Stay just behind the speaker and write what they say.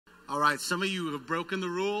All right, some of you have broken the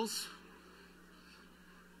rules,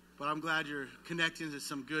 but I'm glad you're connecting to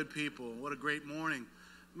some good people. What a great morning.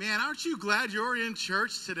 Man, aren't you glad you're in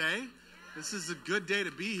church today? This is a good day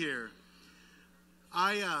to be here.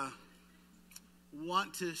 I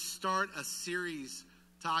want to start a series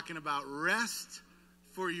talking about rest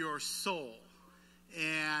for your soul.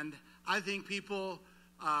 And I think people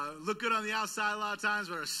look good on the outside a lot of times,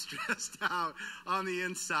 but are stressed out on the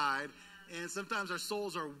inside. And sometimes our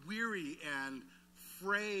souls are weary and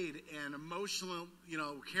frayed and emotional,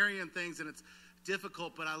 carrying things, and it's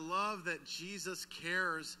difficult. But I love that Jesus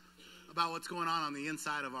cares about what's going on the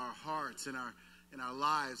inside of our hearts and our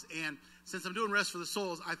lives. And since I'm doing Rest for the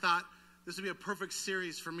Souls, I thought this would be a perfect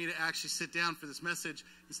series for me to actually sit down for this message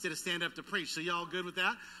instead of stand up to preach. So y'all good with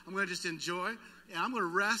that? I'm going to just enjoy, and I'm going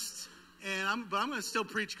to rest, but I'm going to still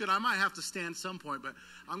preach good. I might have to stand some point, but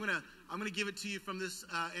I'm going to give it to you from this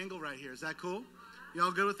angle right here. Is that cool?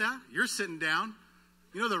 Y'all good with that? You're sitting down.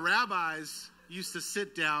 The rabbis used to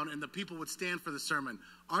sit down, and the people would stand for the sermon.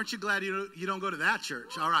 Aren't you glad you don't go to that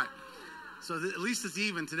church? All right. So at least it's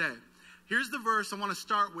even today. Here's the verse I want to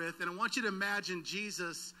start with, and I want you to imagine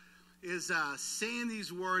Jesus is saying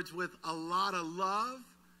these words with a lot of love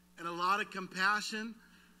and a lot of compassion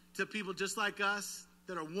to people just like us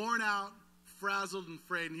that are worn out, frazzled, and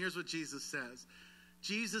frayed. And here's what Jesus says.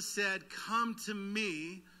 Jesus said, "Come to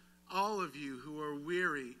me, all of you who are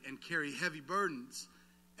weary and carry heavy burdens,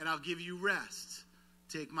 and I'll give you rest.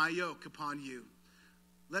 Take my yoke upon you.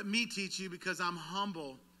 Let me teach you, because I'm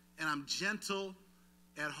humble and I'm gentle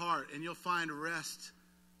at heart, and you'll find rest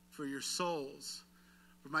for your souls.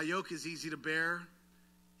 For my yoke is easy to bear,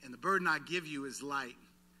 and the burden I give you is light."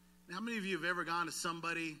 Now, how many of you have ever gone to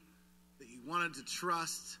somebody that you wanted to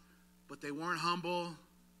trust, but they weren't humble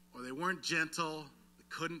or they weren't gentle, they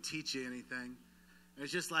couldn't teach you anything? And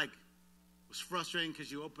it's just like, it was frustrating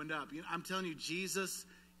because you opened up. I'm telling you, Jesus,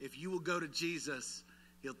 if you will go to Jesus,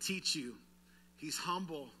 he'll teach you. He's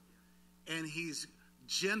humble and he's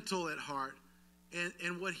gentle at heart.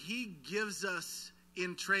 And what he gives us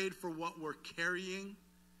in trade for what we're carrying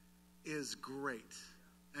is great.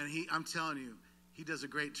 And I'm telling you, he does a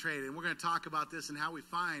great trade. And we're going to talk about this and how we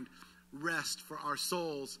find rest for our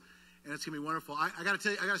souls. And it's going to be wonderful. I got to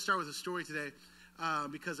tell you, I got to start with a story today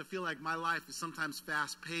because I feel like my life is sometimes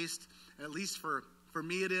fast-paced. At least for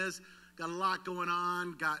me it is. Got a lot going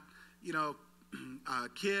on. Got,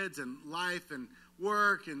 kids and life and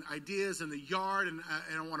work and ideas in the yard. And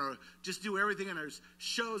I want to just do everything. And there's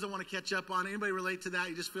shows I want to catch up on. Anybody relate to that?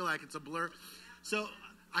 You just feel like it's a blur. So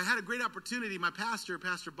I had a great opportunity. My pastor,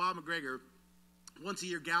 Pastor Bob McGregor, once a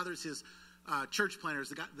year gathers his church planners,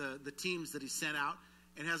 the teams that he sent out,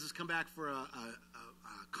 and has us come back for a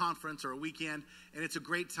conference or a weekend. And it's a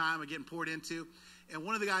great time. We're getting poured into. And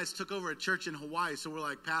one of the guys took over a church in Hawaii. So we're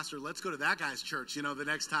like, "Pastor, let's go to that guy's church, the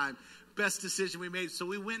next time." Best decision we made. So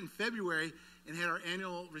we went in February and had our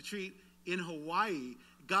annual retreat in Hawaii.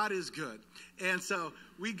 God is good. And so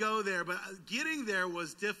we go there. But getting there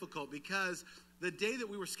was difficult because the day that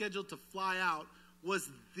we were scheduled to fly out was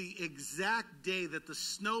the exact day that the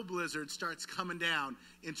snow blizzard starts coming down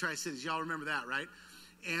in Tri-Cities. Y'all remember that, right?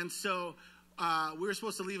 And so we were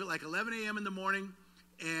supposed to leave at like 11 a.m. in the morning.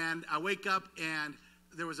 And I wake up and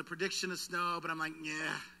there was a prediction of snow, but I'm like,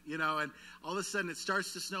 yeah, and all of a sudden it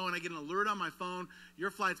starts to snow and I get an alert on my phone.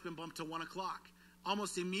 Your flight's been bumped to 1 o'clock.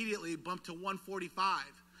 Almost immediately bumped to 1:45.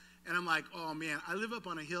 And I'm like, oh man, I live up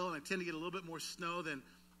on a hill and I tend to get a little bit more snow than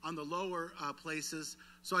on the lower places.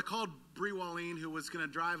 So I called Bree Walleen, who was going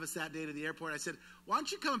to drive us that day to the airport. I said, "Why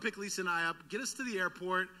don't you come and pick Lisa and I up, get us to the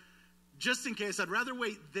airport, just in case. I'd rather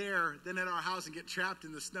wait there than at our house and get trapped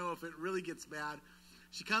in the snow if it really gets bad."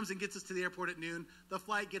 She comes and gets us to the airport at noon. The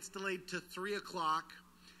flight gets delayed to 3 o'clock.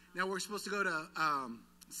 Now we're supposed to go to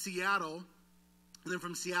Seattle, and then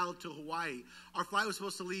from Seattle to Hawaii. Our flight was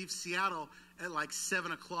supposed to leave Seattle at like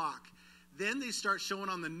 7 o'clock. Then they start showing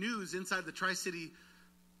on the news inside the Tri-City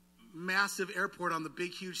massive airport on the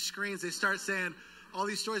big, huge screens. They start saying all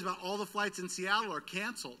these stories about all the flights in Seattle are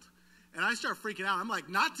canceled. And I start freaking out. I'm like,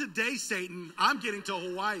 "Not today, Satan. I'm getting to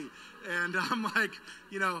Hawaii." And I'm like,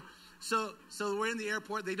 So we're in the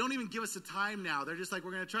airport. They don't even give us a time now. They're just like,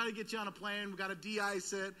 "We're going to try to get you on a plane. We've got to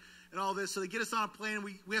de-ice it and all this." So they get us on a plane.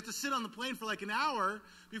 And we have to sit on the plane for like an hour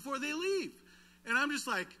before they leave. And I'm just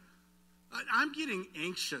like, I'm getting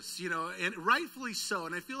anxious, and rightfully so.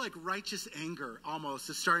 And I feel like righteous anger almost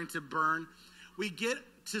is starting to burn. We get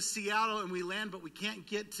to Seattle and we land, but we can't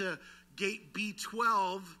get to gate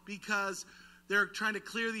B12 because they're trying to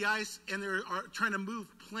clear the ice and they're trying to move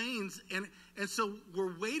planes. And so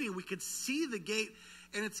we're waiting. We could see the gate.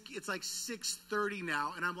 And it's like 6:30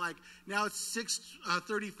 now, and I'm like, now it's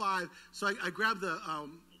 6:35. So I grab the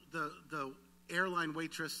airline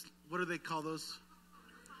waitress. What do they call those?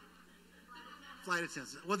 Flight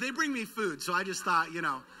attendants. Well, they bring me food, so I just thought,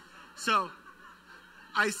 So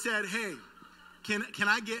I said, hey, can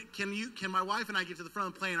my wife and I get to the front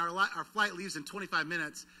of the plane? Our flight leaves in 25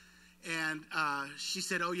 minutes. And she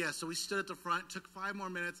said, oh, yeah. So we stood at the front, took 5 more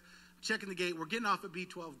minutes, checking the gate. We're getting off at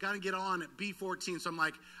B12, got to get on at B14. So I'm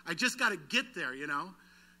like, I just got to get there,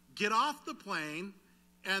 Get off the plane,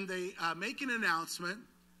 and they make an announcement.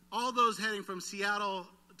 All those heading from Seattle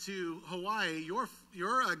to Hawaii,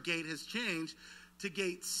 your gate has changed to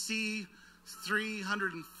gate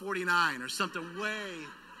C349 or something way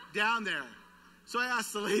down there. So I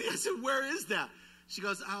asked the lady, I said, where is that? She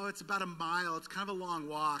goes, oh, it's about a mile. It's kind of a long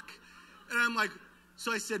walk. And I'm like,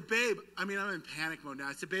 so I said, babe, I'm in panic mode now.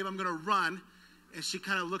 I said, babe, I'm going to run. And she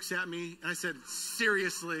kind of looks at me, and I said,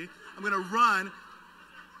 seriously, I'm going to run.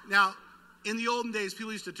 Now, in the olden days,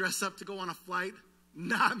 people used to dress up to go on a flight.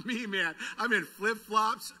 Not me, man. I'm in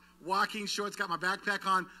flip-flops, walking shorts, got my backpack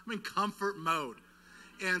on. I'm in comfort mode.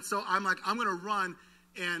 And so I'm like, I'm going to run.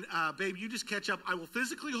 And, babe, you just catch up. I will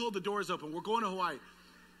physically hold the doors open. We're going to Hawaii.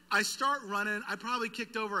 I start running. I probably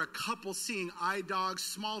kicked over a couple seeing eye dogs,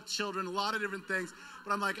 small children, a lot of different things.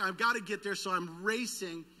 But I'm like, I've got to get there. So I'm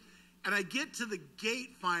racing. And I get to the gate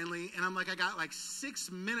finally. And I'm like, I got like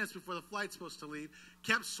 6 minutes before the flight's supposed to leave.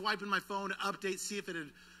 Kept swiping my phone to update, see if they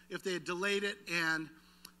had delayed it. And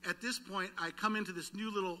at this point, I come into this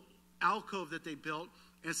new little alcove that they built.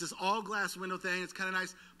 And it's this all-glass window thing. It's kind of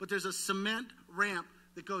nice. But there's a cement ramp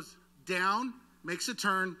that goes down, makes a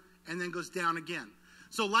turn, and then goes down again.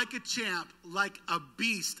 So like a champ, like a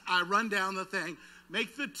beast, I run down the thing,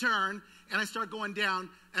 make the turn, and I start going down.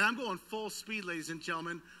 And I'm going full speed, ladies and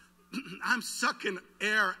gentlemen. I'm sucking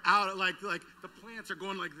air out. Like the plants are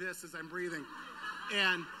going like this as I'm breathing.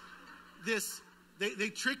 And they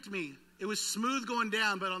tricked me. It was smooth going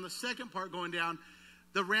down, but on the second part going down,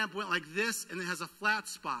 the ramp went like this, and it has a flat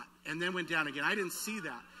spot, and then went down again. I didn't see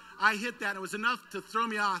that. I hit that, and it was enough to throw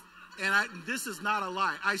me off, and this is not a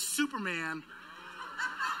lie. I Superman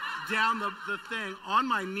down the thing on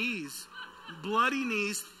my knees, bloody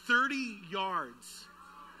knees, 30 yards.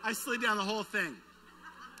 I slid down the whole thing.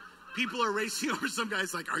 People are racing over. Some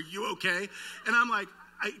guy's like, are you okay? And I'm like,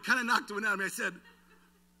 I kind of knocked one out of me. I said,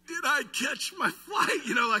 did I catch my flight?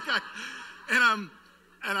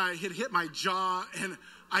 And I had hit my jaw, and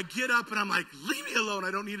I get up, and I'm like, leave me alone.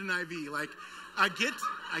 I don't need an IV. Like, I get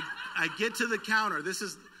to the counter.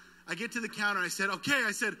 I get to the counter. And I said, okay.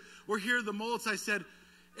 I said, we're here at the Molts. I said,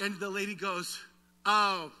 and the lady goes,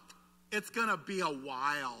 oh, it's going to be a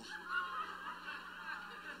while.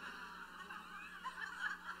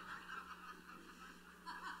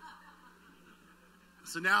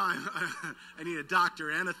 So now I need a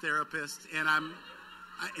doctor and a therapist, and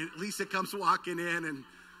Lisa comes walking in,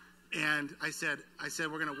 and I said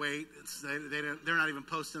we're gonna wait. They're not even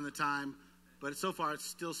posting the time, but so far it's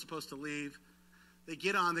still supposed to leave. They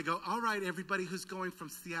get on. They go, all right, everybody who's going from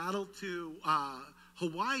Seattle to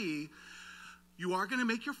Hawaii, you are gonna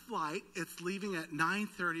make your flight. It's leaving at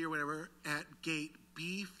 9:30 or whatever at gate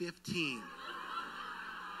B15.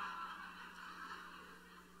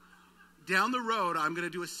 Down the road, I'm going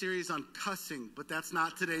to do a series on cussing, but that's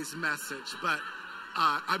not today's message. But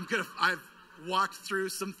I've walked through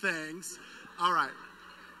some things. All right.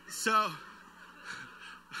 So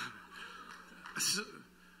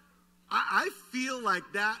I feel like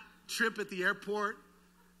that trip at the airport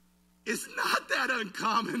is not that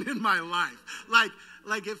uncommon in my life.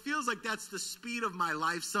 Like it feels like that's the speed of my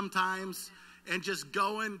life sometimes, and just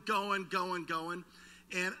going.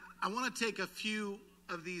 And I want to take a few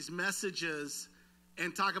of these messages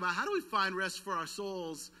and talk about how do we find rest for our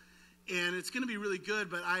souls. And it's going to be really good,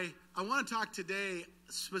 but I want to talk today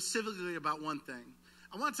specifically about one thing.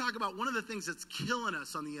 I want to talk about one of the things that's killing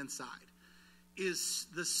us on the inside is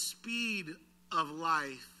the speed of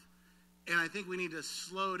life. And I think we need to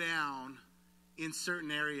slow down in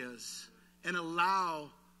certain areas and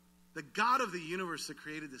allow the God of the universe that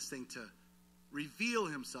created this thing to reveal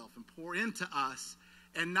himself and pour into us.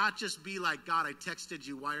 And not just be like, God, I texted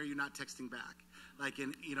you. Why are you not texting back? I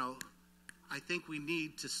think we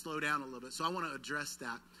need to slow down a little bit. So I want to address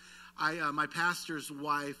that. My pastor's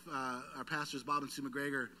wife, our pastors, Bob and Sue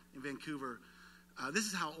McGregor in Vancouver, this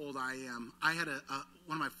is how old I am. I had one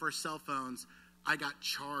of my first cell phones. I got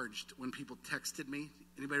charged when people texted me.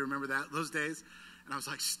 Anybody remember that, those days? And I was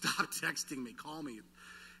like, stop texting me. Call me.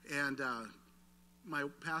 And my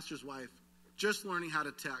pastor's wife, just learning how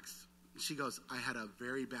to text, she goes, I had a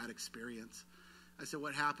very bad experience. I said,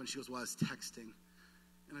 what happened? She goes, well, I was texting.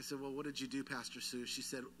 And I said, well, what did you do, Pastor Sue? She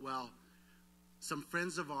said, well, some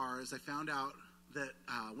friends of ours, I found out that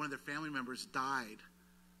one of their family members died.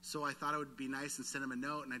 So I thought it would be nice and send them a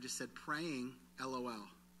note. And I just said, praying, LOL.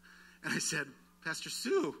 And I said, Pastor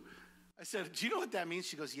Sue, I said, do you know what that means?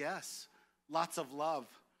 She goes, yes, lots of love.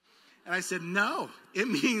 And I said, no, it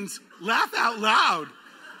means laugh out loud.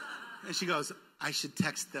 And she goes, I should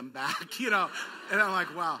text them back, And I'm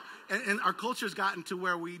like, wow. And our culture's gotten to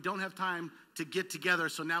where we don't have time to get together,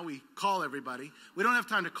 so now we call everybody. We don't have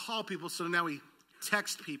time to call people, so now we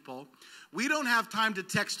text people. We don't have time to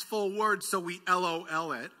text full words, so we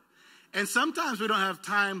LOL it. And sometimes we don't have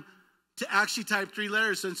time to actually type 3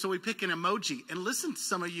 letters, and so we pick an emoji. And listen to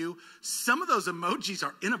some of you, some of those emojis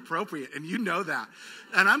are inappropriate, and you know that.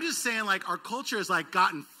 And I'm just saying, like, our culture has, like,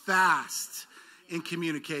 gotten fast in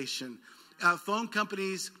communication. Phone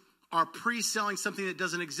companies are pre-selling something that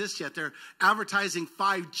doesn't exist yet. They're advertising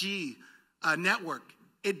 5G network.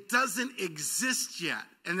 It doesn't exist yet.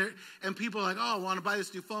 And people are like, oh, I want to buy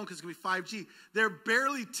this new phone because it's going to be 5G. They're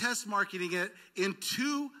barely test marketing it in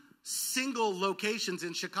 2 single locations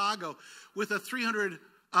in Chicago with a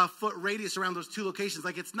 300-foot radius around those 2 locations.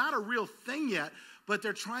 Like, it's not a real thing yet, but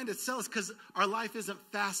they're trying to sell us because our life isn't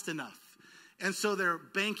fast enough. And so they're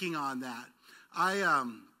banking on that.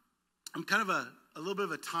 I'm kind of a little bit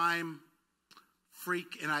of a time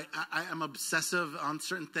freak, and I'm obsessive on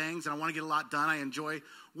certain things, and I want to get a lot done. I enjoy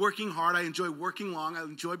working hard. I enjoy working long. I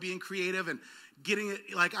enjoy being creative and getting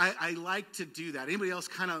it. Like, I like to do that. Anybody else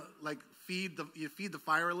kind of like feed the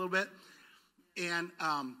fire a little bit? And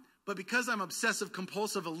but because I'm obsessive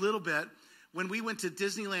compulsive a little bit, when we went to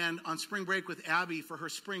Disneyland on spring break with Abby for her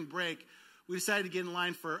spring break, we decided to get in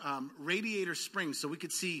line for Radiator Springs so we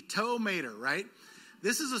could see Tow Mater, right?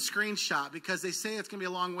 This is a screenshot because they say it's going to be a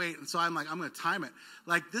long wait. And so I'm like, I'm going to time it.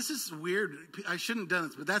 Like, this is weird. I shouldn't have done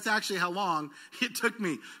this, but that's actually how long it took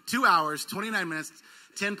me. 2 hours, 29 minutes,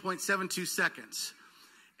 10.72 seconds.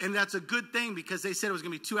 And that's a good thing because they said it was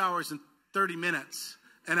going to be 2 hours and 30 minutes.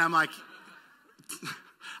 And I'm like,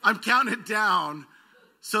 I'm counting it down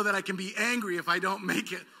so that I can be angry if I don't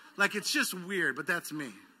make it. Like, it's just weird, but that's me.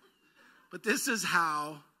 But this is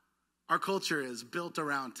how our culture is built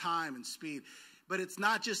around time and speed. But it's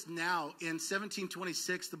not just now. In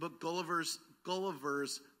 1726, the book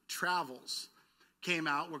Gulliver's Travels came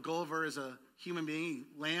out, where Gulliver is a human being. He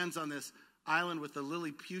lands on this island with the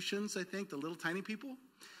Lilliputians, I think, the little tiny people.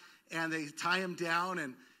 And they tie him down,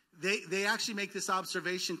 and they actually make this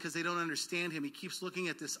observation because they don't understand him. He keeps looking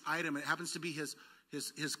at this item. It happens to be his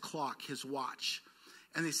clock, his watch.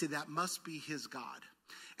 And they say that must be his God.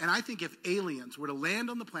 And I think if aliens were to land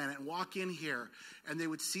on the planet and walk in here and they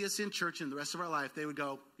would see us in church and the rest of our life, they would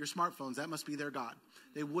go, your smartphones, that must be their God.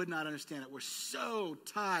 They would not understand it. We're so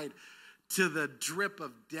tied to the drip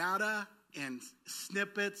of data and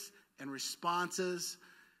snippets and responses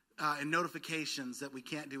and notifications that we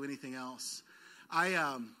can't do anything else.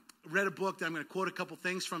 I read a book that I'm going to quote a couple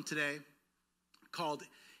things from today called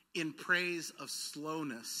In Praise of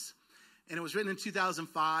Slowness. And it was written in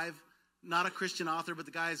 2005. Not a Christian author, but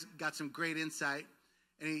the guy's got some great insight.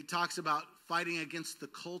 And he talks about fighting against the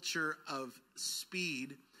culture of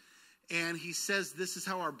speed. And he says this is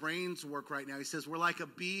how our brains work right now. He says we're like a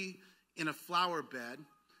bee in a flower bed.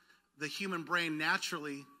 The human brain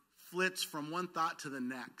naturally flits from one thought to the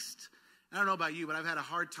next. I don't know about you, but I've had a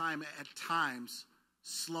hard time at times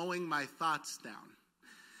slowing my thoughts down.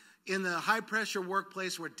 In the high-pressure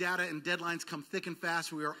workplace where data and deadlines come thick and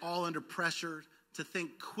fast, we are all under pressure to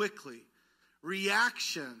think quickly.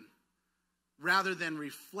 Reaction rather than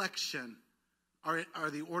reflection are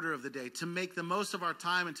the order of the day. To make the most of our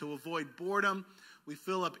time and to avoid boredom, we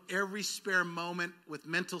fill up every spare moment with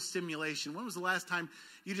mental stimulation. When was the last time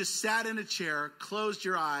you just sat in a chair, closed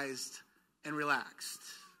your eyes, and relaxed?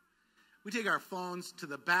 We take our phones to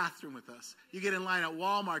the bathroom with us. You get in line at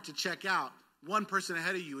Walmart to check out. One person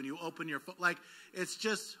ahead of you and you open your phone. Like, it's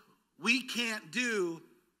just, we can't do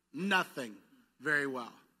nothing very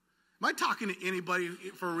well. Am I talking to anybody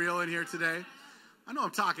for real in here today? I know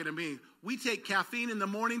I'm talking to me. We take caffeine in the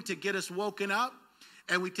morning to get us woken up,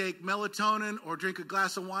 and we take melatonin or drink a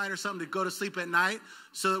glass of wine or something to go to sleep at night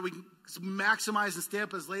so that we can maximize and stay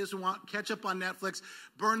up as late as we want, catch up on Netflix,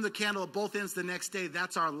 burn the candle at both ends the next day.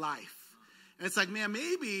 That's our life. And it's like, man,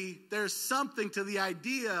 maybe there's something to the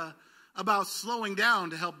idea about slowing down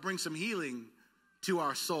to help bring some healing to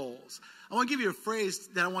our souls. I want to give you a phrase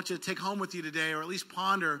that I want you to take home with you today, or at least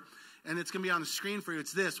ponder, and it's going to be on the screen for you.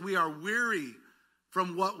 It's this: we are weary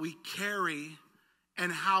from what we carry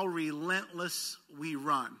and how relentless we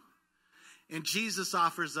run. And Jesus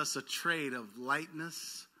offers us a trade of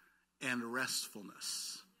lightness and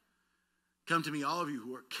restfulness. Come to me, all of you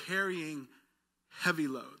who are carrying heavy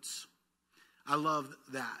loads. I love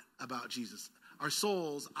that about Jesus. Our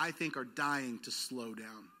souls, I think, are dying to slow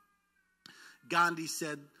down. Gandhi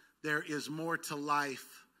said there is more to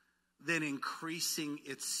life than increasing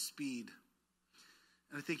its speed.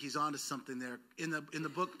 And I think he's onto something there. In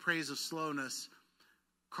the book Praise of Slowness,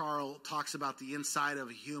 Carl talks about the inside of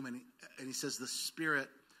a human, and he says the spirit,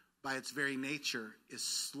 by its very nature, is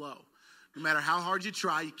slow. No matter how hard you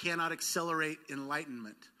try, you cannot accelerate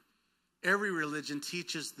enlightenment. Every religion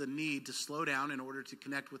teaches the need to slow down in order to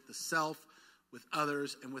connect with the self, with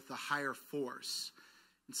others, and with the higher force.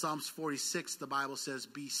 In Psalms 46, the Bible says,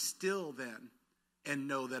 "Be still then, and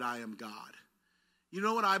know that I am God." You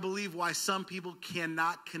know what I believe why some people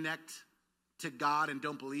cannot connect to God and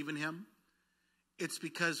don't believe in him? It's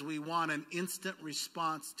because we want an instant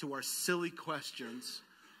response to our silly questions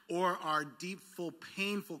or our deep, full,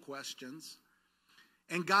 painful questions.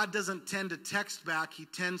 And God doesn't tend to text back. He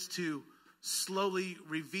tends to slowly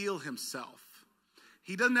reveal himself.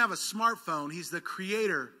 He doesn't have a smartphone. He's the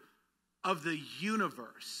creator of the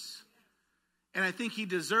universe. And I think he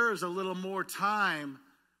deserves a little more time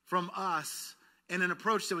from us and an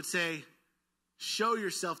approach that would say, show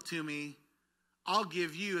yourself to me. I'll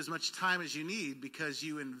give you as much time as you need because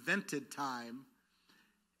you invented time.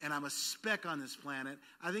 And I'm a speck on this planet.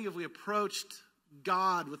 I think if we approached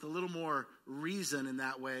God with a little more reason in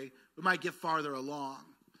that way, we might get farther along.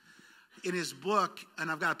 In his book, and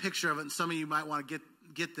I've got a picture of it, and some of you might want to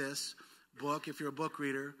get this book if you're a book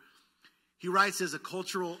reader. He writes as a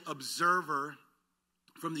cultural observer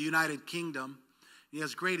from the United Kingdom. He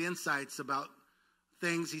has great insights about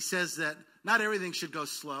things. He says that not everything should go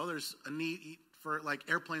slow. There's a need for, like,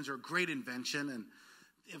 airplanes are a great invention, and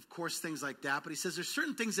of course things like that. But he says there's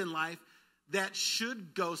certain things in life that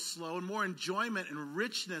should go slow, and more enjoyment and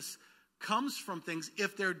richness comes from things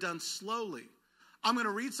if they're done slowly. I'm going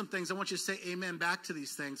to read some things. I want you to say amen back to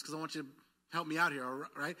these things because I want you to help me out here, all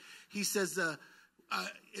right? He says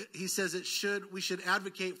we should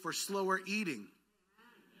advocate for slower eating.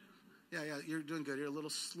 Yeah, you're doing good. You're a little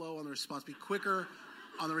slow on the response. Be quicker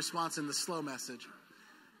on the response in the slow message.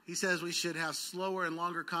 He says we should have slower and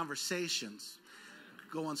longer conversations.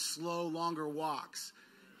 Go on slow, longer walks.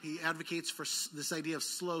 He advocates for this idea of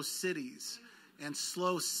slow cities and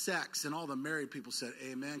slow sex. And all the married people said,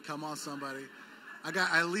 amen. Come on, somebody.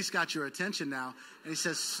 I at least got your attention now. And he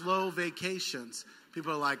says slow vacations.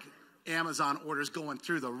 People are like, Amazon orders going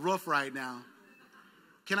through the roof right now.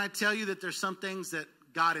 Can I tell you that there's some things that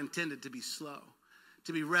God intended to be slow,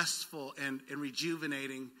 to be restful and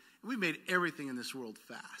rejuvenating. We made everything in this world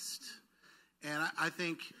fast. And I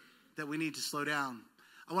think that we need to slow down.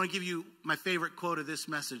 I want to give you my favorite quote of this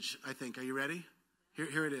message, I think. Are you ready?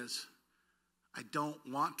 Here it is. I don't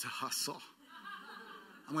want to hustle.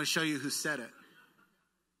 I'm going to show you who said it.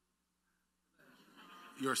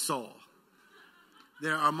 Your soul.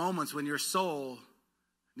 There are moments when your soul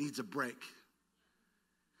needs a break.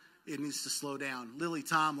 It needs to slow down. Lily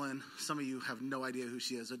Tomlin, some of you have no idea who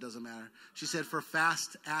she is. It doesn't matter. She said, for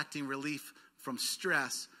fast-acting relief from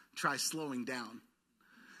stress, try slowing down.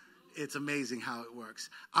 It's amazing how it works.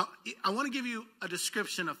 I want to give you a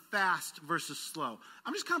description of fast versus slow.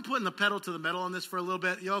 I'm just kind of putting the pedal to the metal on this for a little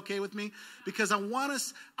bit. You okay with me? Because I'm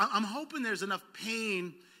hoping there's enough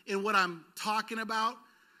pain in what I'm talking about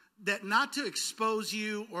that not to expose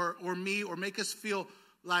you or me or make us feel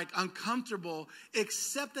like uncomfortable,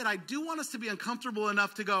 except that I do want us to be uncomfortable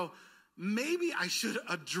enough to go, maybe I should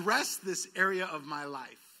address this area of my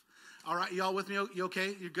life. All right, y'all with me? You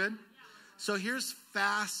okay? You good? Yeah. So here's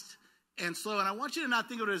fast and slow. And I want you to not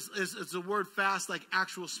think of it as the word fast like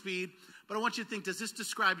actual speed, but I want you to think, does this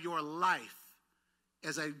describe your life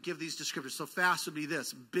as I give these descriptors? So fast would be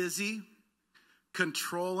this: busy,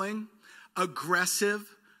 controlling, aggressive,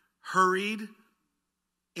 hurried,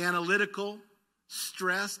 analytical,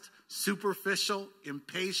 stressed, superficial,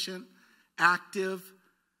 impatient, active,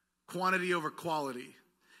 quantity over quality.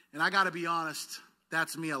 And I got to be honest,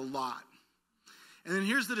 that's me a lot. And then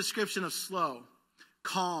here's the description of slow.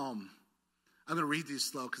 Calm. I'm going to read these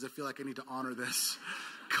slow because I feel like I need to honor this.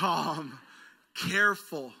 Calm,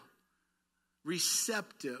 careful,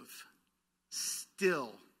 receptive,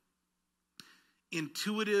 still,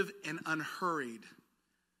 intuitive and unhurried,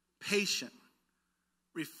 patient,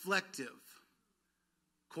 reflective,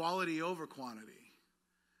 quality over quantity.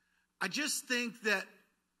 I just think that,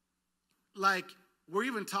 like, we're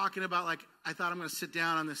even talking about, like, I thought I'm going to sit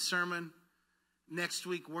down on this sermon. Next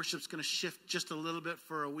week, worship's going to shift just a little bit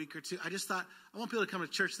for a week or two. I just thought, I want people to come to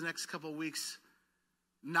church the next couple of weeks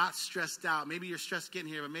not stressed out. Maybe you're stressed getting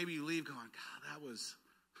here, but maybe you leave going, God, that was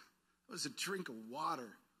a drink of water.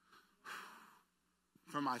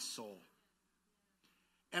 for my soul.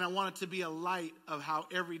 And I want it to be a light of how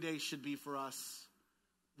every day should be for us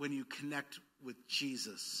when you connect with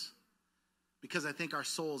Jesus. Because I think our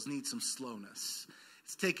souls need some slowness.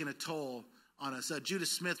 It's taken a toll on us. Judah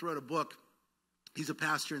Smith wrote a book. He's a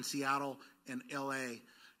pastor in Seattle and LA. And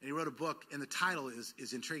he wrote a book, and the title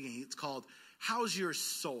is intriguing. It's called, How's Your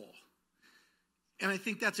Soul? And I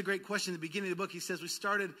think that's a great question. At the beginning of the book, he says, we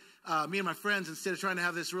started, me and my friends, instead of trying to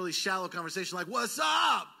have this really shallow conversation like, what's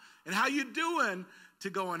up? And how you doing? To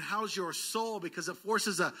go on, how's your soul? Because it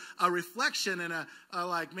forces a reflection and a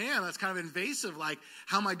like, man, that's kind of invasive. Like,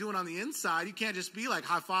 how am I doing on the inside? You can't just be like,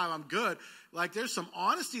 high five, I'm good. Like, there's some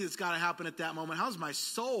honesty that's got to happen at that moment. How's my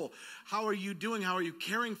soul? How are you doing? How are you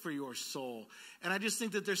caring for your soul? And I just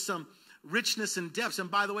think that there's some richness and depths. And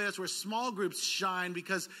by the way, that's where small groups shine,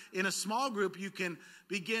 because in a small group, you can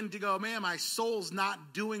begin to go, man, my soul's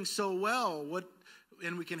not doing so well.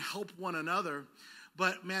 And we can help one another.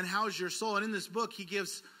 But man, how's your soul? And in this book, he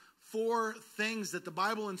gives 4 things that the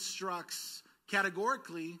Bible instructs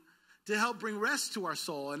categorically to help bring rest to our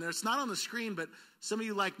soul. And it's not on the screen, but some of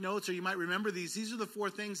you like notes, or you might remember these. These are the 4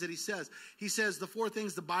 things that he says. He says the 4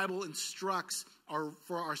 things the Bible instructs are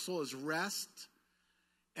for our soul is rest,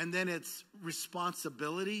 and then it's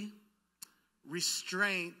responsibility,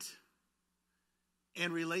 restraint,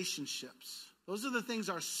 and relationships. Those are the things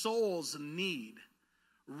our souls need.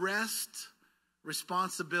 Rest,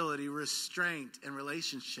 responsibility, restraint, and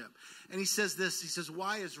relationship. And he says this, he says,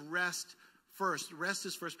 why is rest first? Rest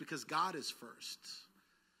is first because God is first.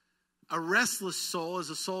 A restless soul is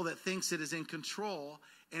a soul that thinks it is in control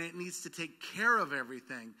and it needs to take care of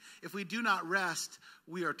everything. If we do not rest,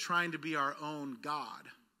 we are trying to be our own God.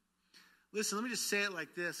 Listen, let me just say it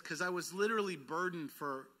like this, because I was literally burdened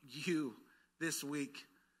for you this week.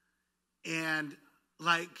 And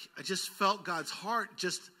like, I just felt God's heart.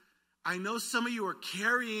 I know some of you are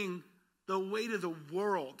carrying the weight of the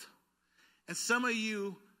world. And some of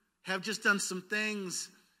you have just done some things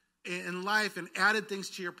in life and added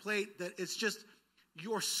things to your plate that it's just,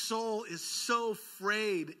 your soul is so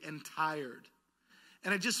frayed and tired.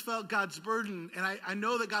 And I just felt God's burden. And I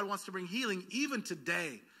know that God wants to bring healing even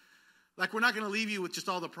today. Like, we're not going to leave you with just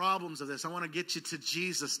all the problems of this. I want to get you to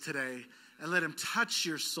Jesus today and let him touch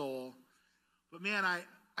your soul. But man,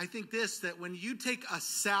 I think that when you take a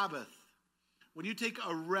Sabbath, when you take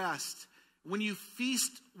a rest, when you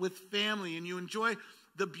feast with family and you enjoy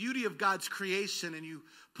the beauty of God's creation and you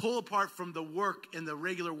pull apart from the work in the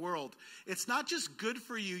regular world, it's not just good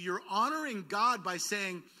for you. You're honoring God by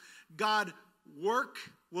saying, God, work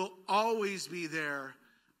will always be there,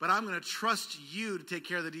 but I'm going to trust you to take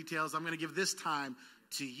care of the details. I'm going to give this time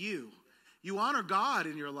to you. You honor God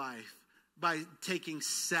in your life by taking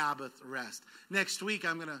Sabbath rest. Next week,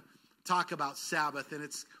 I'm going to talk about Sabbath, and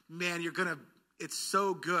it's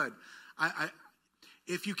so good.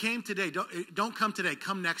 If you came today, don't come today.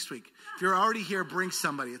 Come next week. If you're already here, bring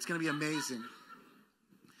somebody. It's going to be amazing.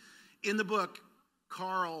 In the book,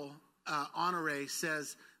 Carl Honore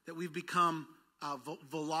says that we've become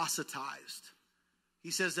velocitized. He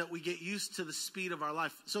says that we get used to the speed of our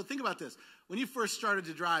life. So think about this. When you first started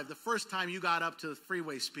to drive, the first time you got up to the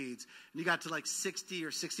freeway speeds, and you got to like 60 or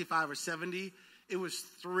 65 or 70, it was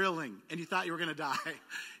thrilling, and you thought you were going to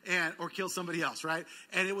die or kill somebody else, right?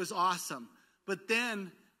 And it was awesome. But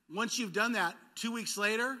then once you've done that, 2 weeks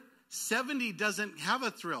later, 70 doesn't have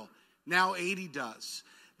a thrill. Now 80 does.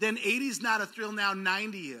 Then 80 is not a thrill, now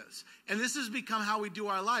 90 is. And this has become how we do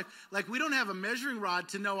our life. Like, we don't have a measuring rod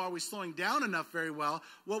to know, are we slowing down enough very well?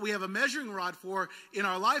 What we have a measuring rod for in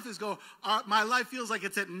our life is my life feels like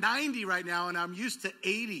it's at 90 right now, and I'm used to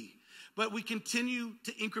 80. But we continue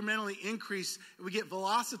to incrementally increase. We get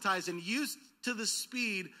velocitized and used to the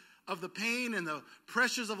speed of the pain and the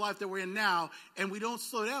pressures of life that we're in now, and we don't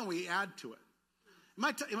slow down, we add to it.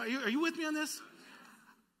 Are you with me on this?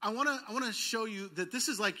 I want to show you that this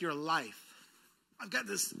is like your life. I've got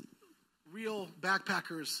this real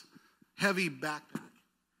backpacker's heavy backpack.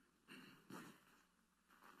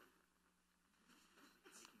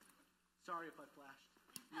 Sorry if I flashed.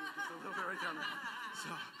 Just a little bit right down there.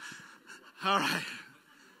 So, all right.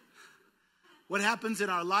 What happens in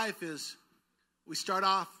our life is we start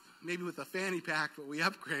off maybe with a fanny pack, but we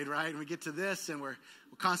upgrade, right? And we get to this, and we're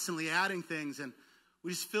constantly adding things, and we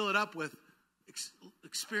just fill it up with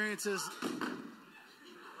experiences.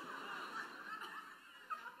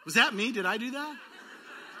 Was that me? Did I do that?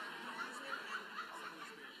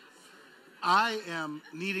 I am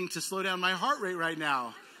needing to slow down my heart rate right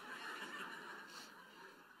now.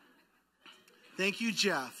 Thank you,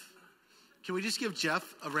 Jeff. Can we just give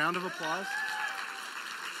Jeff a round of applause?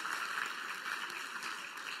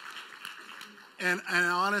 And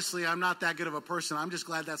honestly, I'm not that good of a person. I'm just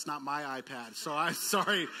glad that's not my iPad. So I'm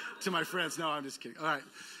sorry to my friends. No, I'm just kidding. All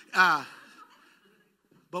right.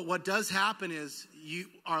 But what does happen is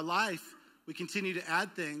our life, we continue to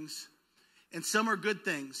add things. And some are good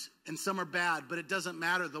things and some are bad. But it doesn't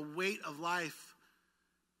matter. The weight of life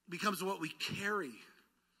becomes what we carry.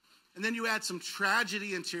 And then you add some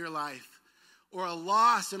tragedy into your life or a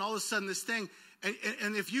loss. And all of a sudden this thing.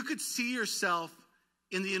 And if you could see yourself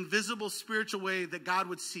in the invisible spiritual way that God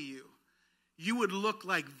would see you, you would look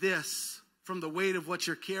like this from the weight of what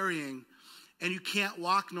you're carrying, and you can't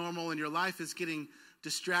walk normal, and your life is getting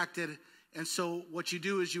distracted. And so what you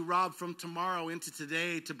do is you rob from tomorrow into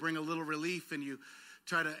today to bring a little relief, and you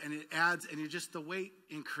try to, and it adds, and the weight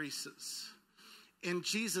increases. And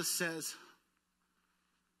Jesus says,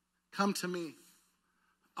 come to me,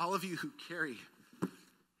 all of you who carry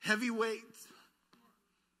heavy weights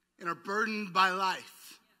and are burdened by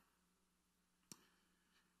life.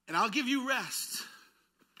 And I'll give you rest.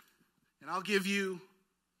 And I'll give you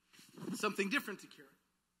something different to carry.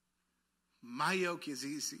 My yoke is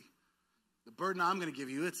easy. The burden I'm going to give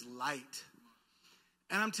you, it's light.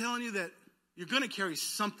 And I'm telling you that you're going to carry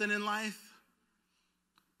something in life,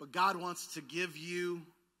 but God wants to give you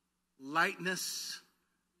lightness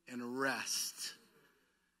and rest.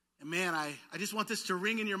 And man, I just want this to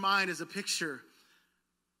ring in your mind as a picture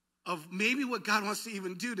of maybe what God wants to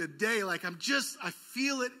even do today. Like I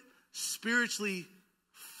feel it spiritually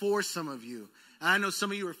for some of you. And I know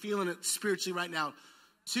some of you are feeling it spiritually right now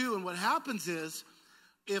too. And what happens is,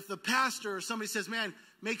 if the pastor or somebody says, man,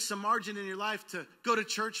 make some margin in your life to go to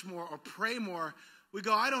church more or pray more, we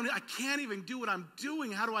go, I can't even do what I'm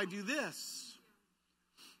doing. How do I do this?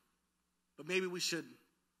 But maybe we should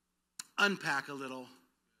unpack a little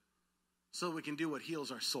so we can do what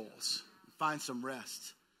heals our souls, find some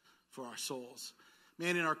rest for our souls.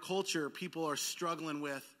 Man, in our culture, people are struggling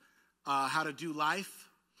with how to do life,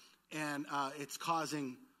 and it's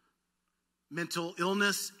causing mental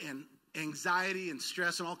illness and anxiety and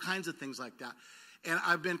stress and all kinds of things like that. And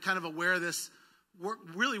I've been kind of aware of this,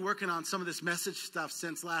 really working on some of this message stuff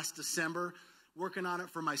since last December, working on it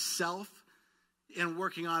for myself and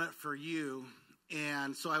working on it for you.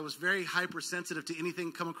 And so I was very hypersensitive to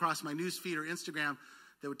anything come across my news feed or Instagram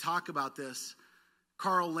that would talk about this.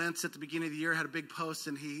 Carl Lentz at the beginning of the year had a big post,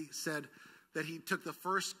 and he said that he took the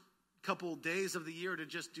first couple days of the year to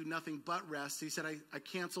just do nothing but rest. He said, I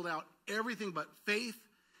canceled out everything but faith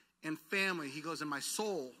and family. He goes, and my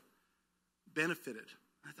soul benefited.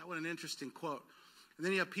 I thought, what an interesting quote. And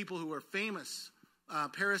then you have people who are famous.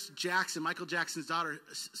 Paris Jackson, Michael Jackson's daughter,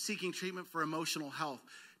 seeking treatment for emotional health.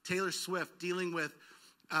 Taylor Swift dealing with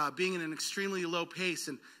being in an extremely low pace,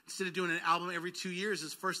 and instead of doing an album every 2 years,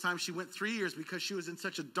 this first time she went 3 years because she was in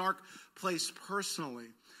such a dark place personally.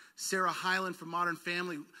 Sarah Hyland from Modern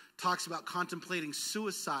Family talks about contemplating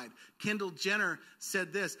suicide. Kendall Jenner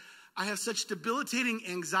said this: I have such debilitating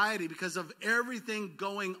anxiety because of everything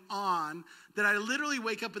going on that I literally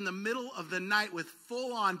wake up in the middle of the night with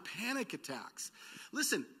full-on panic attacks.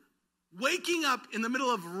 Listen, waking up in the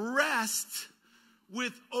middle of rest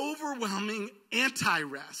with overwhelming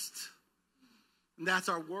anti-rest. And that's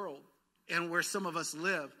our world and where some of us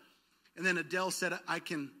live. And then Adele said, I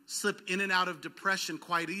can slip in and out of depression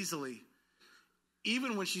quite easily,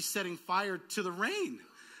 even when she's setting fire to the rain.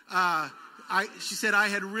 She said, I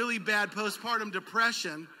had really bad postpartum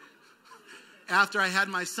depression after I had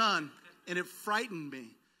my son, and it frightened me.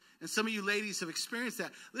 And some of you ladies have experienced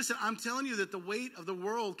that. Listen, I'm telling you that the weight of the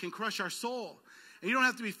world can crush our soul. And you don't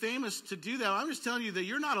have to be famous to do that. I'm just telling you that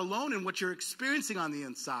you're not alone in what you're experiencing on the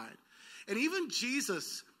inside. And even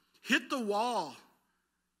Jesus hit the wall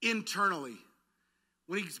internally.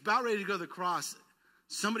 When he's about ready to go to the cross,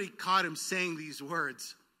 somebody caught him saying these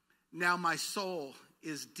words: now my soul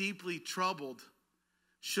is deeply troubled.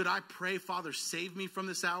 Should I pray, Father, save me from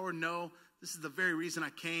this hour? No, this is the very reason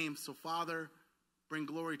I came. So, Father, bring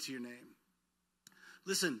glory to your name.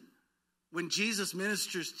 Listen, when Jesus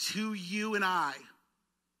ministers to you and I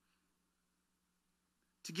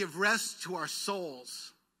to give rest to our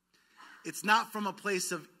souls, it's not from a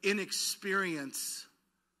place of inexperience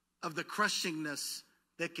of the crushingness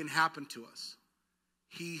that can happen to us.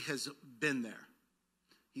 He has been there.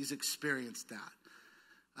 He's experienced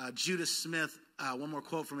that. Judah Smith, one more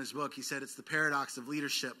quote from his book. He said, it's the paradox of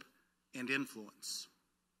leadership and influence.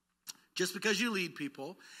 Just because you lead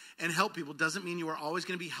people and help people doesn't mean you are always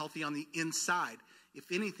going to be healthy on the inside.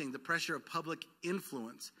 If anything, the pressure of public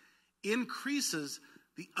influence increases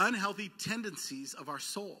the unhealthy tendencies of our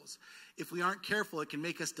souls. If we aren't careful, it can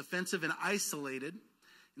make us defensive and isolated.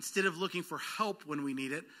 Instead of looking for help when we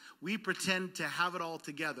need it, we pretend to have it all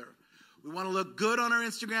together. We want to look good on our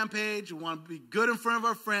Instagram page. We want to be good in front of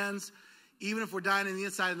our friends, even if we're dying on the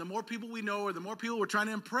inside. And the more people we know or the more people we're trying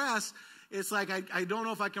to impress, it's like I don't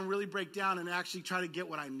know if I can really break down and actually try to get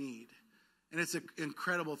what I need. And it's an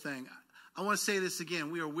incredible thing. I want to say this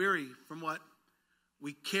again. We are weary from what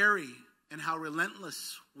we carry and how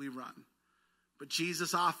relentless we run. But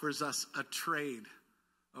Jesus offers us a trade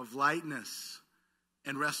of lightness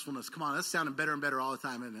and restfulness. Come on, that's sounding better and better all the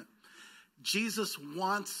time, isn't it? Jesus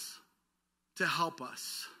wants to help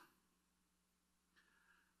us.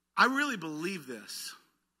 I really believe this.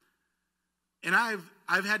 And I've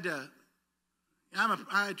had to,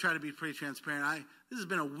 I try to be pretty transparent. This has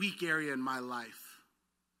been a weak area in my life.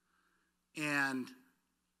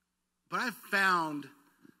 But I've found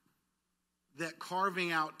that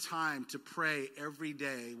carving out time to pray every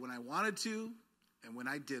day when I wanted to and when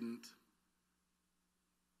I didn't,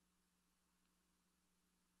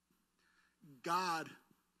 God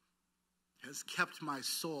has kept my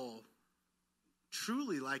soul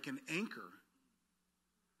truly like an anchor.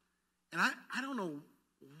 And I don't know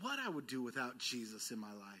what I would do without Jesus in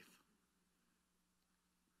my life.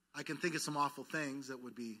 I can think of some awful things that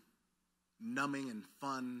would be numbing and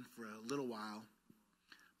fun for a little while.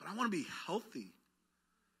 But I want to be healthy.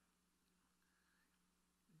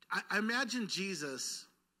 I imagine Jesus,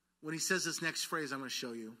 when he says this next phrase I'm going to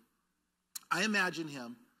show you, I imagine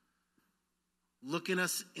him looking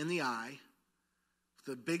us in the eye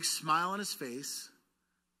with a big smile on his face,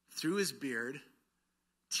 through his beard,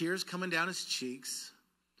 tears coming down his cheeks,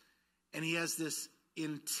 and he has this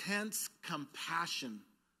intense compassion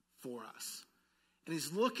for us. And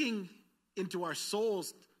he's looking into our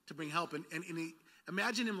souls to bring help. And he,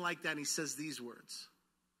 imagine him like that, and he says these words.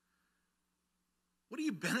 What do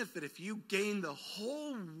you benefit if you gain the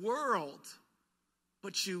whole world,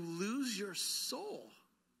 but you lose your soul?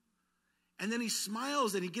 And then he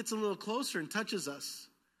smiles and he gets a little closer and touches us.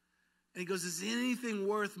 And he goes, is anything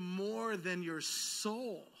worth more than your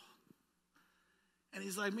soul? And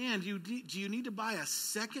he's like, man, do you need to buy a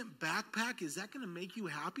second backpack? Is that going to make you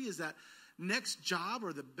happy? Is that next job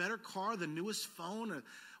or the better car, the newest phone, or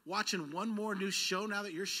watching one more new show now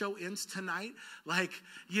that your show ends tonight? Like,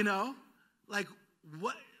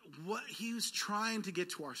 what he was trying to get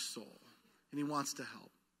to our soul, and he wants to help.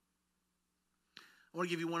 I want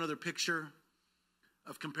to give you one other picture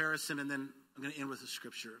of comparison, and then I'm going to end with a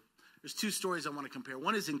scripture. There's two stories I want to compare.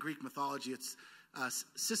 One is in Greek mythology. It's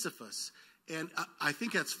Sisyphus, and I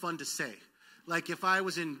think that's fun to say. Like if I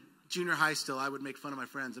was in junior high still, I would make fun of my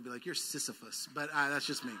friends. I'd be like, you're Sisyphus, but that's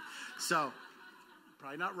just me. So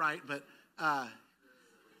probably not right, but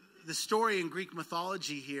the story in Greek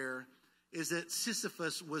mythology here is that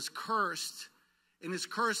Sisyphus was cursed, and his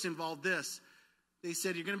curse involved this. They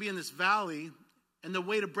said, you're going to be in this valley, and the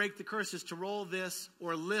way to break the curse is to roll this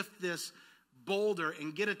or lift this boulder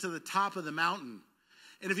and get it to the top of the mountain.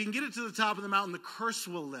 And if you can get it to the top of the mountain, the curse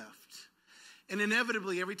will lift. And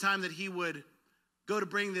inevitably, every time that he would go to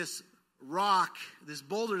bring this rock, this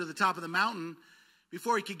boulder to the top of the mountain,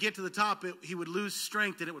 before he could get to the top, he would lose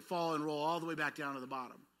strength and it would fall and roll all the way back down to the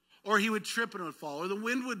bottom. Or he would trip and it would fall. Or the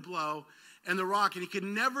wind would blow and the rock, and he could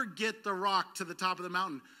never get the rock to the top of the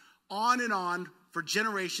mountain. On and on for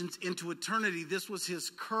generations into eternity. This was his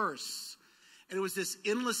curse. And it was this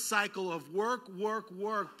endless cycle of work,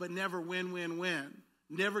 but never win.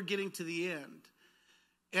 Never getting to the end.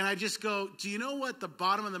 And I just go, do you know what the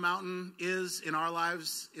bottom of the mountain is in our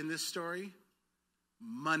lives in this story?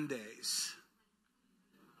 Mondays.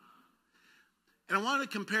 And I want to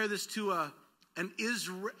compare this to an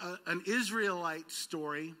Israelite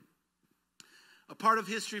story. A part of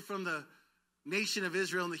history from the nation of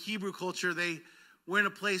Israel and the Hebrew culture. They were in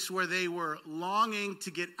a place where they were longing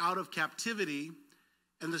to get out of captivity.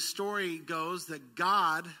 And the story goes that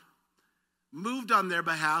God moved on their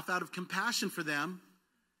behalf out of compassion for them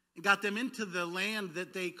and got them into the land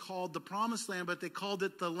that they called the promised land, but they called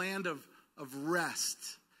it the land of rest.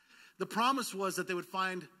 The promise was that they would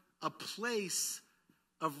find a place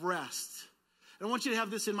of rest. And I want you to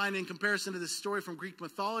have this in mind in comparison to this story from Greek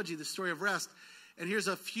mythology, the story of rest. And here's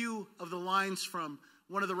a few of the lines from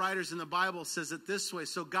one of the writers in the Bible. Says it this way.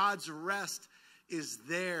 So God's rest is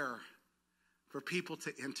there for people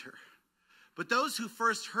to enter. But those who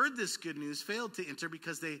first heard this good news failed to enter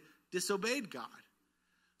because they disobeyed God.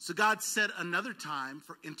 So God set another time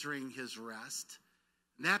for entering his rest.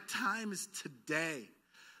 And that time is today.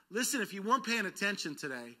 Listen, if you weren't paying attention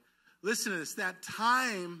today, listen to this. That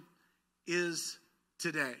time is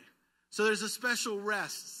today. So there's a special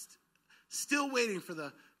rest still waiting for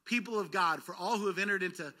the people of God, for all who have entered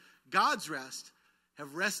into God's rest,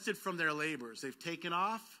 have rested from their labors. They've taken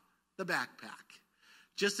off the backpack.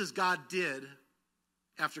 just as God did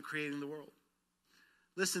after creating the world.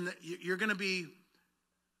 Listen, you've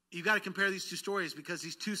got to compare these two stories, because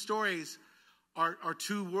these two stories are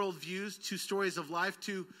two worldviews, two stories of life,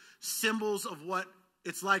 two symbols of what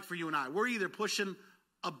it's like for you and I. We're either pushing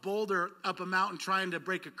a boulder up a mountain trying to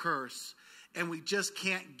break a curse, and we just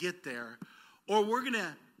can't get there, or we're going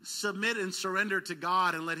to submit and surrender to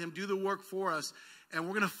God and let him do the work for us, and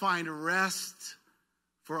we're going to find rest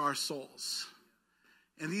for our souls.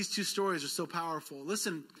 And these two stories are so powerful.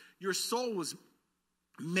 Listen, your soul was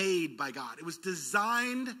made by God. It was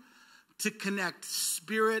designed to connect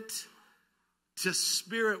spirit to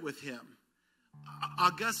spirit with him.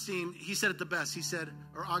 Augustine, he said it the best.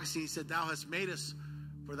 Augustine said, thou hast made us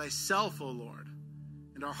for thyself, O Lord.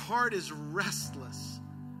 And our heart is restless,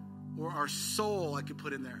 or our soul, I could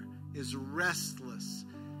put in there, is restless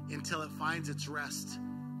until it finds its rest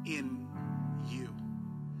in you.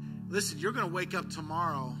 Listen, you're going to wake up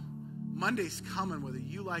tomorrow. Monday's coming, whether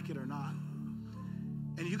you like it or not.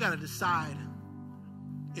 And you got to decide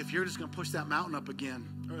if you're just going to push that mountain up again,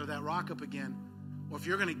 or that rock up again, or if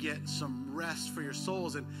you're going to get some rest for your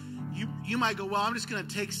souls. And you might go, well, I'm going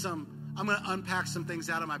to unpack some things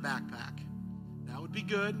out of my backpack. That would be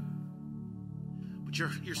good. But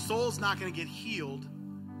your soul's not going to get healed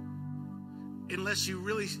unless you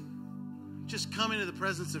really just come into the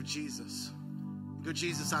presence of Jesus. Go,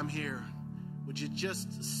 Jesus, I'm here. Would you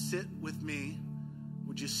just sit with me?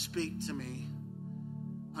 Would you speak to me?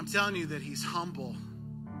 I'm telling you that he's humble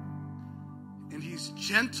and he's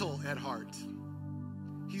gentle at heart.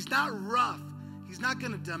 He's not rough. He's not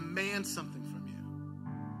going to demand something from you.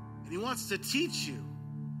 And he wants to teach you.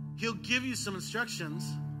 He'll give you some instructions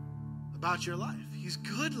about your life. He's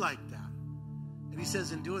good like that. And he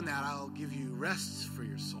says, in doing that, I'll give you rest for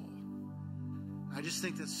your soul. I just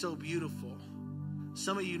think that's so beautiful.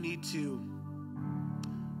 Some of you need to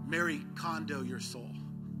Marie Kondo your soul.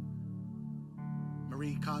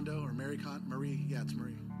 Marie Kondo or Mary Kondo? Marie, yeah, it's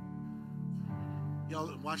Marie.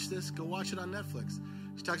 Y'all watch this? Go watch it on Netflix.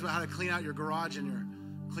 She talks about how to clean out your garage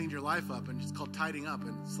and clean your life up, and it's called tidying up,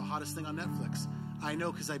 and it's the hottest thing on Netflix. I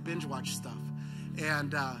know because I binge watch stuff.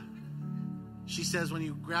 And she says when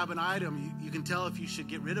you grab an item, you can tell if you should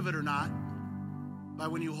get rid of it or not by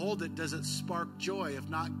when you hold it, does it spark joy? If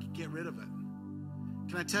not, get rid of it.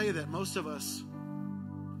 Can I tell you that most of us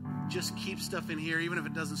just keep stuff in here even if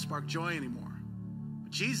it doesn't spark joy anymore?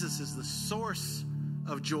 But Jesus is the source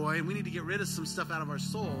of joy, and we need to get rid of some stuff out of our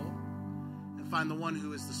soul and find the one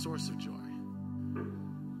who is the source of joy.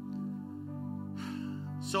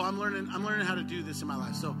 So I'm learning how to do this in my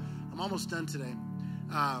life. So I'm almost done today.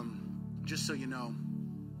 Just so you know,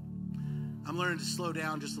 I'm learning to slow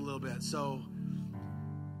down just a little bit. So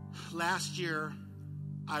last year,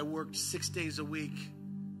 I worked 6 days a week.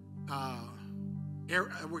 I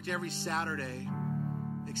worked every Saturday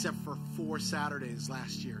except for 4 Saturdays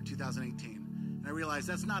last year, 2018. And I realized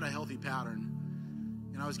that's not a healthy pattern.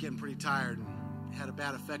 And I was getting pretty tired and it had a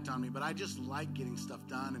bad effect on me. But I just like getting stuff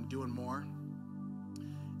done and doing more.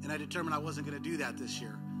 And I determined I wasn't going to do that this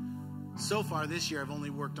year. So far this year, I've only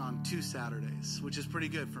worked on 2 Saturdays, which is pretty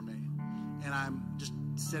good for me. And I'm just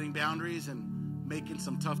setting boundaries and making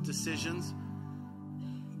some tough decisions.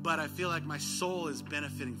 But I feel like my soul is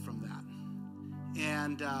benefiting from that.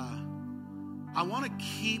 And I want to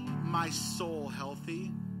keep my soul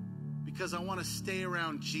healthy because I want to stay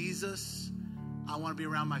around Jesus. I want to be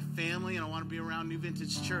around my family, and I want to be around New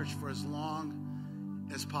Vintage Church for as long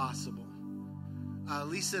as possible.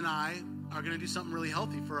 Lisa and I are going to do something really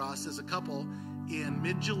healthy for us as a couple in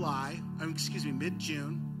mid-June,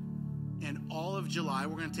 and all of July.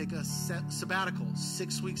 We're going to take a sabbatical,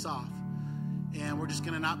 6 weeks off, and we're just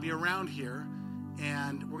going to not be around here,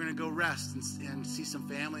 and we're going to go rest and see some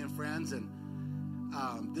family and friends. And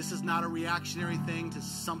this is not a reactionary thing to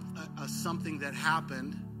something that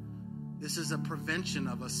happened. This is a prevention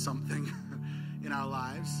of something in our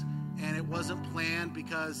lives, and it wasn't planned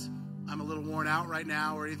because I'm a little worn out right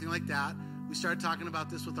now or anything like that. We started talking about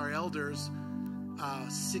this with our elders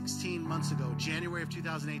 16 months ago, January of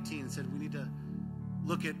 2018, and said we need to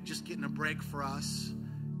look at just getting a break for us.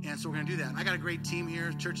 And so we're going to do that. And I got a great team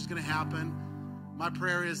here. Church is going to happen. My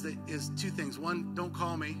prayer is 2 things. 1, don't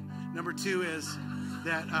call me. Number 2 is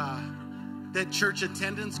that church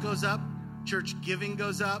attendance goes up, church giving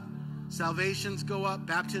goes up, salvations go up,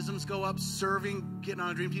 baptisms go up, serving, getting on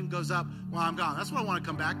a dream team goes up while I'm gone. That's what I want to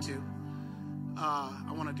come back to.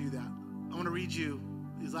 I want to do that. I want to read you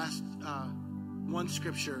these last one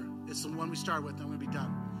scripture. It's the one we started with, and I'm going to be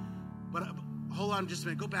done. But hold on just a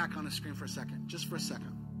minute. Go back on the screen for a second. Just for a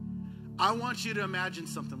second. I want you to imagine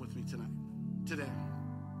something with me today.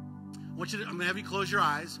 I'm going to have you close your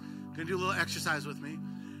eyes. I'm going to do a little exercise with me.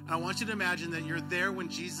 And I want you to imagine that you're there when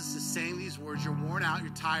Jesus is saying these words. You're worn out.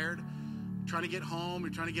 You're tired. You're trying to get home.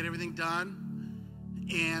 You're trying to get everything done.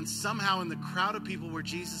 And somehow in the crowd of people where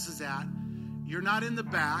Jesus is at, you're not in the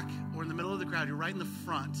back or in the middle of the crowd. You're right in the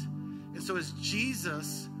front. And so as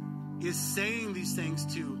Jesus is saying these things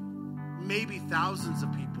to maybe thousands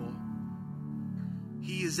of people,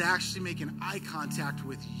 he is actually making eye contact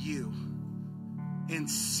with you and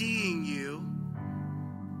seeing you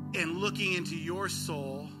and looking into your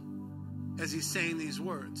soul as he's saying these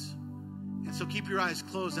words. And so keep your eyes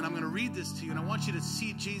closed, and I'm going to read this to you, and I want you to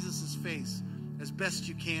see Jesus' face as best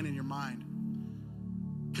you can in your mind.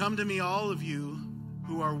 Come to me, all of you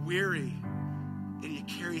who are weary and you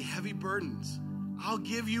carry heavy burdens. I'll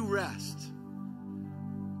give you rest.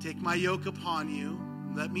 Take my yoke upon you.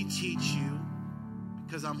 And let me teach you,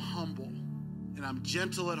 because I'm humble and I'm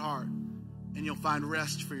gentle at heart, and you'll find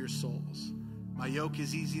rest for your souls. My yoke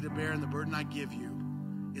is easy to bear, and the burden I give you,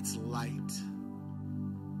 it's light.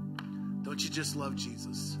 Don't you just love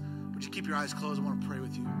Jesus? Would you keep your eyes closed? I want to pray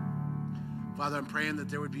with you. Father, I'm praying that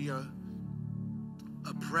there would be a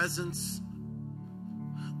presence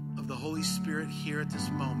of the Holy Spirit here at this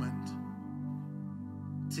moment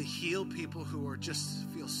to heal people who are just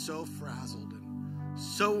feel so frazzled and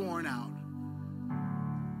so worn out,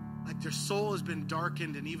 like their soul has been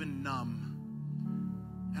darkened and even numb.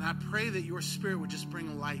 And I pray that your Spirit would just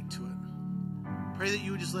bring light to it. Pray that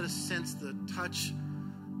you would just let us sense the touch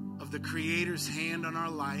of the Creator's hand on our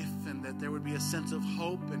life, and that there would be a sense of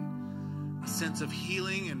hope and a sense of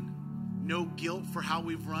healing and no guilt for how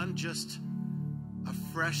we've run, just a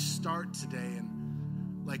fresh start today and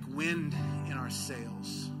like wind in our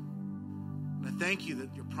sails. And I thank you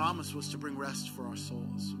that your promise was to bring rest for our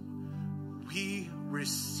souls. We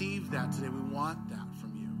receive that today. We want that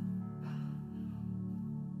from you.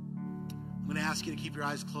 I'm going to ask you to keep your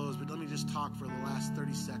eyes closed, but let me just talk for the last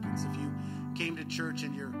 30 seconds. If you came to church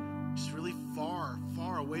and you're just really far,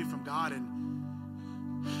 far away from God, and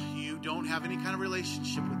you don't have any kind of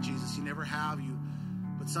relationship with Jesus, you never have,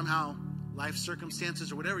 but somehow life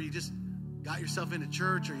circumstances or whatever, you just got yourself into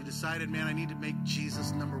church, or you decided, man, I need to make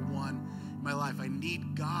Jesus number one in my life. I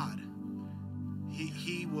need God.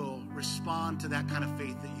 He will respond to that kind of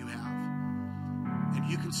faith that you have. And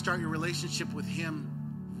you can start your relationship with him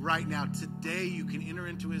right now. Today, you can enter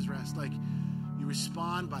into his rest. Like, you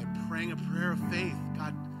respond by praying a prayer of faith.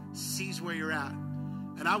 God sees where you're at.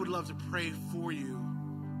 And I would love to pray for you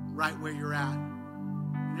right where you're at.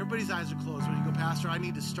 And everybody's eyes are closed. When you go, Pastor, I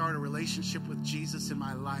need to start a relationship with Jesus in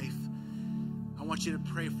my life. I want you to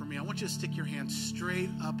pray for me. I want you to stick your hand straight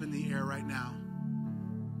up in the air right now.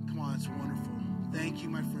 Come on, it's wonderful. Thank you,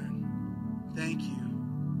 my friend. Thank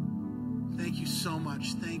you. Thank you so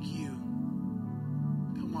much. Thank you.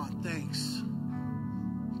 Come on, thanks.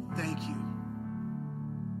 Thank you.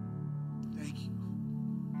 Thank you.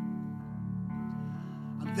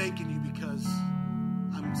 I'm thanking you because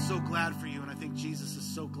I'm so glad for you, and I think Jesus is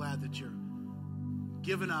so glad that you're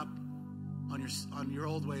giving up on your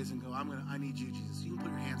old ways and go, I need you, Jesus. You can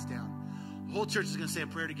put your hands down. The whole church is going to say a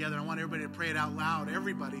prayer together. I want everybody to pray it out loud,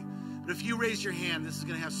 everybody. But if you raise your hand, this is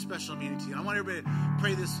going to have special meaning to you. And I want everybody to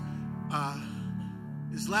pray this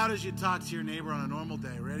as loud as you talk to your neighbor on a normal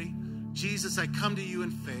day. Ready? Jesus, I come to you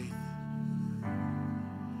in faith,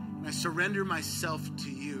 and I surrender myself to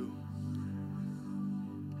you.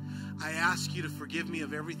 I ask you to forgive me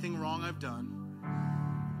of everything wrong I've done,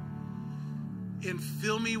 and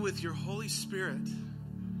fill me with your Holy Spirit.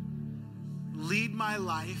 Lead my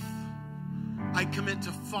life. I commit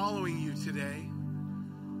to following you today.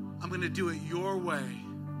 I'm going to do it your way.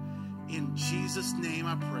 In Jesus' name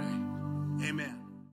I pray. Amen.